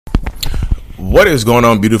What is going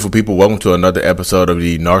on, beautiful people? Welcome to another episode of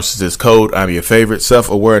the Narcissist Code. I'm your favorite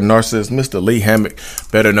self-aware narcissist, Mr. Lee Hammock,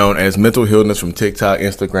 better known as Mental Healness from TikTok,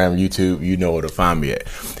 Instagram, YouTube. You know where to find me at.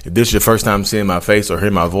 If this is your first time seeing my face or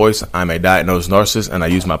hearing my voice, I'm a diagnosed narcissist, and I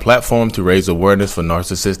use my platform to raise awareness for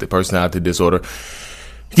narcissistic personality disorder,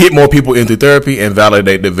 get more people into therapy, and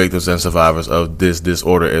validate the victims and survivors of this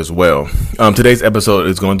disorder as well. Today's episode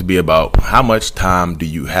is going to be about how much time do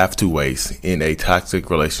you have to waste in a toxic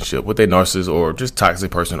relationship with a narcissist or just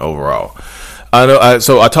toxic person overall. I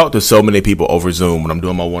talk to so many people over Zoom when I'm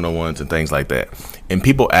doing my one-on-ones and things like that. And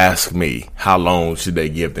people ask me, how long should they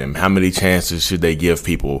give them? How many chances should they give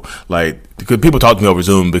people? Because people talk to me over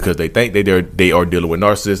Zoom because they think they are dealing with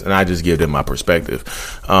narcissists, and I just give them my perspective.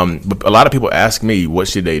 But a lot of people ask me, what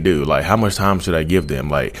should they do? Like, how much time should I give them?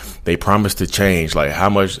 Like, they promise to change. Like, how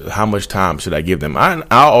much time should I give them? I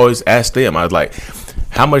always ask them, I was like,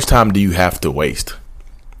 how much time do you have to waste?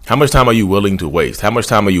 How much time are you willing to waste? How much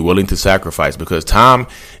time are you willing to sacrifice? Because time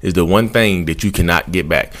is the one thing that you cannot get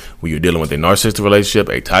back. When you're dealing with a narcissistic relationship,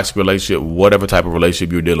 a toxic relationship, whatever type of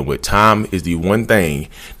relationship you're dealing with, time is the one thing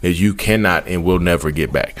that you cannot and will never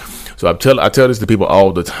get back. So I tell this to people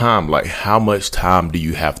all the time, like, how much time do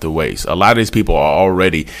you have to waste? A lot of these people are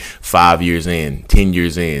already 5 years in, 10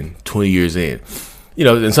 years in, 20 years in. You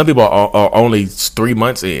know, and some people are only 3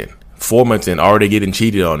 months in, 4 months in, already getting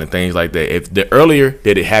cheated on and things like that. If the earlier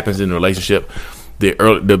that it happens in the relationship,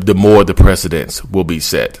 the more the precedents will be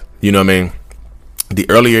set. You know what I mean? The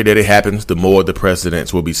earlier that it happens, the more the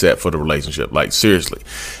precedents will be set for the relationship. Like, seriously,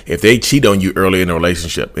 if they cheat on you early in the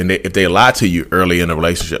relationship, and if they lie to you early in the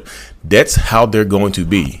relationship, that's how they're going to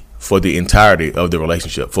be for the entirety of the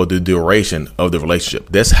relationship, for the duration of the relationship.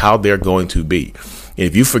 That's how they're going to be.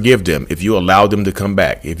 If you forgive them, if you allow them to come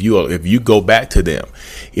back, if you go back to them,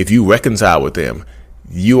 if you reconcile with them,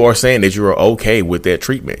 you are saying that you are okay with that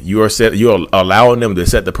treatment. You are allowing them to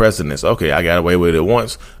set the precedence. Okay, I got away with it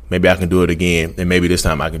once. Maybe I can do it again, and maybe this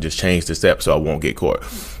time I can just change the step so I won't get caught.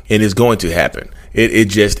 And it's going to happen. It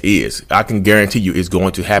just is. I can guarantee you it's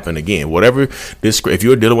going to happen again. If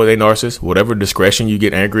you're dealing with a narcissist, whatever discretion you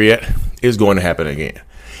get angry at is going to happen again.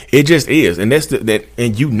 It just is, and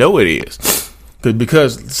and you know it is.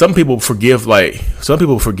 Because some people forgive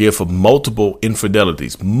for multiple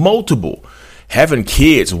infidelities, having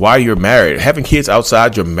kids while you're married, having kids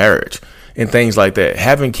outside your marriage, and things like that.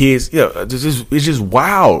 Having kids, it's just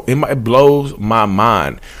wow. It blows my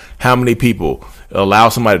mind how many people allow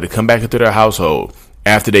somebody to come back into their household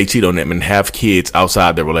after they cheat on them and have kids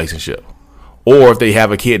outside their relationship. Or if they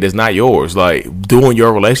have a kid that's not yours, like doing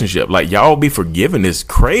your relationship, like y'all be forgiving this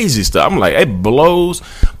crazy stuff. I'm like, it blows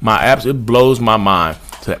my mind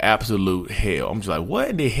to absolute hell. I'm just like, what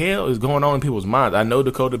in the hell is going on in people's minds? I know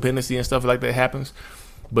the codependency and stuff like that happens,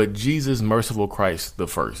 but Jesus Christ the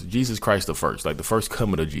first, like the first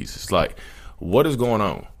coming of Jesus. Like, what is going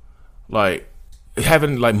on? Like,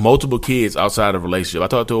 having like multiple kids outside of a relationship. I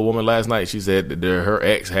talked to a woman last night. She said that her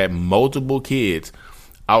ex had multiple kids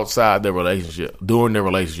outside their relationship, during their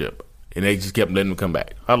relationship, and they just kept letting them come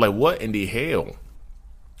back. I was like, what in the hell?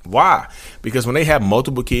 Why? Because when they have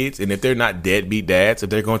multiple kids, and if they're not deadbeat dads, if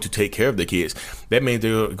they're going to take care of the kids, that means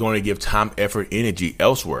they're going to give time, effort, energy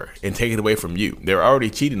elsewhere and take it away from you. They're already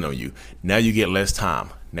cheating on you. Now you get less time.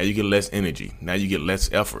 Now you get less energy. Now you get less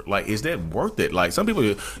effort. Like, is that worth it? Like, some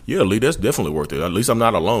people, yeah, Lee, that's definitely worth it. At least I'm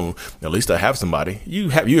not alone. At least I have somebody.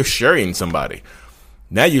 You're sharing somebody.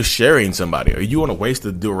 Now you're sharing somebody. Or you want to waste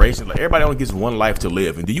the duration? Like, everybody only gets one life to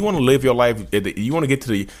live. And do you want to live your life? You want to get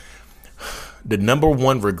to the number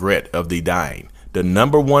one regret of the dying. The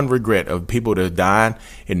number one regret of people that are dying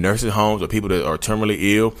in nursing homes or people that are terminally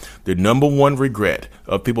ill. The number one regret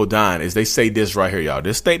of people dying is they say this right here, y'all.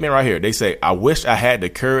 This statement right here. They say, I wish I had the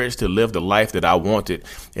courage to live the life that I wanted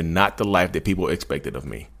and not the life that people expected of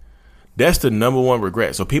me. That's the number one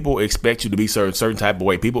regret. So people expect you to be certain type of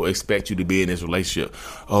way. People expect you to be in this relationship.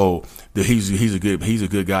 Oh, he's a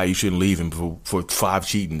good guy. You shouldn't leave him for 5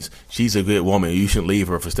 cheatings. She's a good woman. You shouldn't leave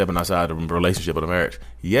her for stepping outside the relationship or the marriage.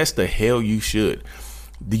 Yes, the hell you should.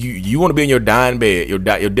 You want to be in your dying bed, your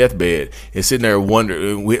deathbed, and sitting there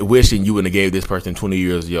wishing you wouldn't have gave this person 20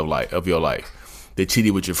 years of your life. They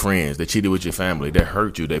cheated with your friends. They cheated with your family. They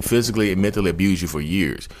hurt you. They physically and mentally abused you for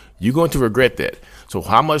years. You're going to regret that. So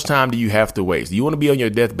how much time do you have to waste? You want to be on your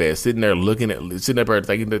deathbed, sitting there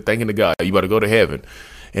thinking to God, you about to go to heaven,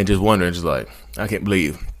 and just wondering, just like, I can't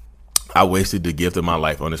believe I wasted the gift of my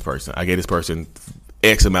life on this person. I gave this person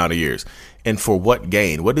X amount of years. And for what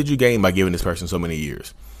gain? What did you gain by giving this person so many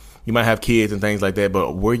years? You might have kids and things like that,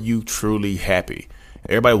 but were you truly happy?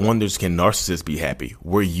 Everybody wonders, can narcissists be happy?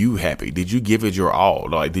 Were you happy? Did you give it your all?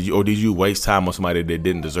 Like, did you waste time on somebody that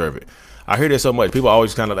didn't deserve it? I hear that so much. People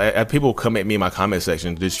always people come at me in my comment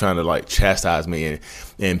section just trying to like chastise me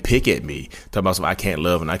and pick at me, talking about something I can't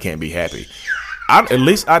love and I can't be happy. I'm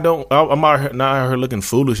not out here looking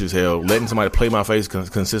foolish as hell, letting somebody play my face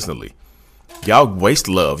consistently. Y'all waste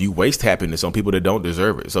love. You waste happiness on people that don't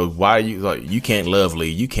deserve it. So why are you like, you can't love Lee?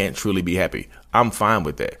 You can't truly be happy. I'm fine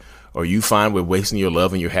with that. Are you fine with wasting your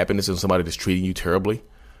love and your happiness on somebody that's treating you terribly?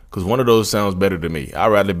 Because one of those sounds better to me. I'd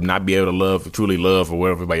rather not be able to truly love or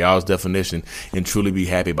whatever by y'all's definition and truly be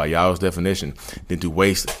happy by y'all's definition than to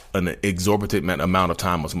waste an exorbitant amount of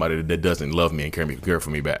time on somebody that doesn't love me and care for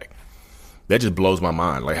me back. That just blows my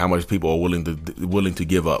mind. Like how much people are willing to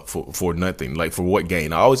give up for nothing. Like for what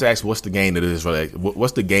gain? I always ask, what's the gain of this?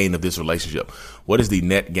 What's the gain of this relationship? What is the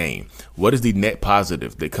net gain? What is the net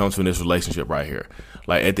positive that comes from this relationship right here?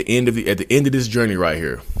 Like at the end of this journey right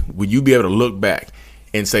here, will you be able to look back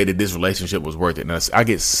and say that this relationship was worth it? Now, I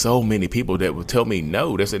get so many people that will tell me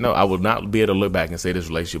no. They say no, I will not be able to look back and say this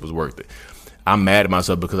relationship was worth it. I'm mad at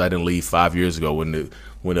myself because I didn't leave 5 years ago when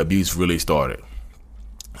the abuse really started.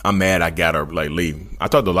 I'm mad I got her like leave. I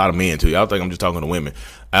talk to a lot of men too. Y'all think I'm just talking to women.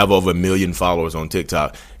 I have over 1 million followers on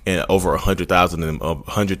TikTok, and over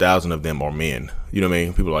 100,000 of them are men. You know what I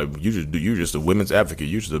mean? People are like, you're just a women's advocate.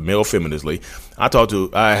 You're just a male feminist. Lee. I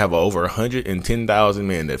have over 110,000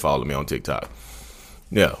 men that follow me on TikTok.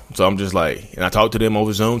 Yeah, so I'm just like, and I talk to them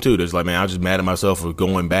over Zoom too. There's like, man, I'm just mad at myself for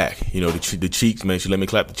going back. You know, the cheeks, man. She let me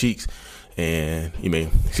clap the cheeks. And you mean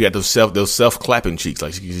she got those self clapping cheeks,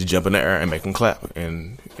 like she could just jump in the air and make them clap.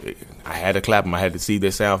 And I had to clap them. I had to see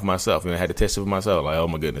that sound for myself, and I had to test it for myself. Like, oh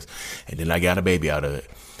my goodness! And then I got a baby out of it,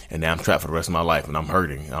 and now I'm trapped for the rest of my life, and I'm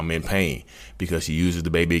hurting. I'm in pain because she uses the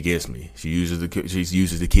baby against me. She uses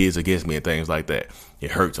the kids against me and things like that.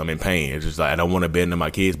 It hurts. I'm in pain. It's just like I don't want to abandon my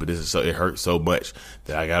kids, but it hurts so much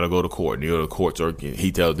that I got to go to court. And, you know, the courts are.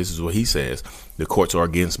 This is what he says. The courts are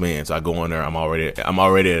against me, and so I go in there. I'm already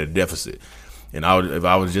at a deficit. And if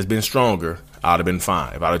I would have just been stronger, I would have been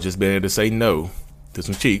fine. If I would have just been able to say no to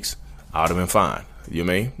some cheeks, I would have been fine. You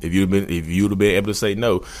know what I mean? If you'd have been able to say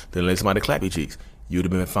no, then let somebody clap your cheeks. You'd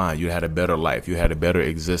have been fine. You had a better life. You had a better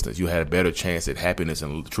existence. You had a better chance at happiness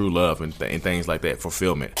and true love and things like that,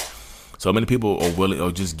 fulfillment. So many people are willing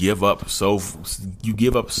or just give up. You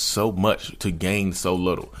give up so much to gain so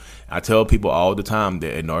little. I tell people all the time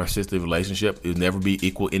that a narcissistic relationship will never be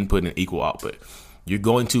equal input and equal output. You're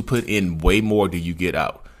going to put in way more than you get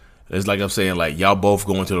out. It's like I'm saying, like y'all both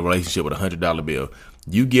go into a relationship with $100 bill.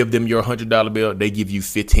 You give them your $100 bill, they give you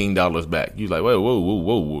 $15 back. You're like,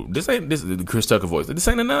 whoa. This is the Chris Tucker voice. This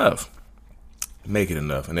ain't enough. Make it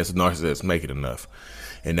enough. And that's a narcissist. Make it enough.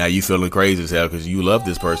 And now you feeling crazy as hell because you love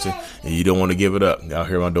this person and you don't want to give it up. Y'all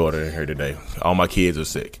hear my daughter in here today. All my kids are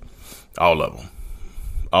sick. All of them.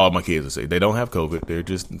 All my kids are sick. They don't have COVID. They're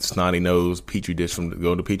just snotty nose, petri dish from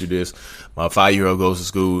going to petri dish. My 5-year-old goes to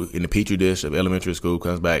school in the petri dish of elementary school,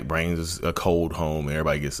 comes back, brings a cold home, and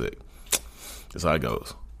everybody gets sick. That's how it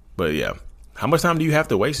goes. But yeah, how much time do you have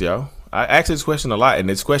to waste, y'all? I ask this question a lot, and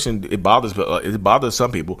this question it bothers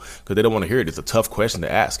some people because they don't want to hear it. It's a tough question to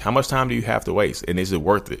ask. How much time do you have to waste, and is it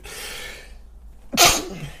worth it?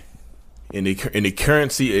 In the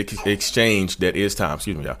currency exchange that is time,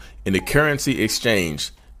 excuse me, y'all. In the currency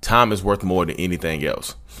exchange, time is worth more than anything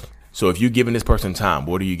else. So if you're giving this person time,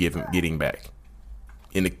 what are you getting back?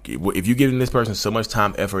 If you're giving this person so much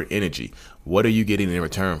time, effort, energy, what are you getting in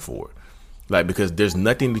return for it? Like, because there's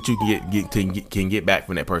nothing that you can get back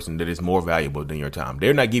from that person that is more valuable than your time.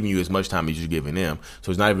 They're not giving you as much time as you're giving them,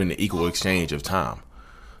 so it's not even an equal exchange of time.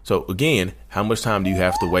 So again, how much time do you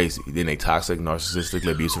have to waste in a toxic,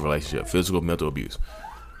 narcissistically abusive relationship, physical, mental abuse?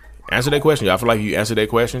 Answer that question. I feel like if you answer that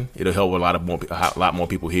question, it'll help a lot more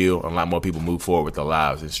people heal, and a lot more people move forward with their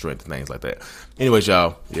lives and strength and things like that. Anyways,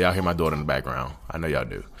 y'all hear my daughter in the background. I know y'all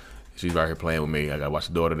do. She's right here playing with me. I got to watch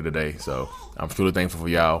the daughter today, so I'm truly thankful for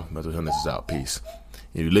y'all. Mental Illness is out. Peace.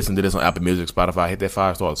 If you listen to this on Apple Music, Spotify, hit that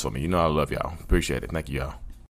 5 stars for me. You know I love y'all. Appreciate it. Thank you, y'all.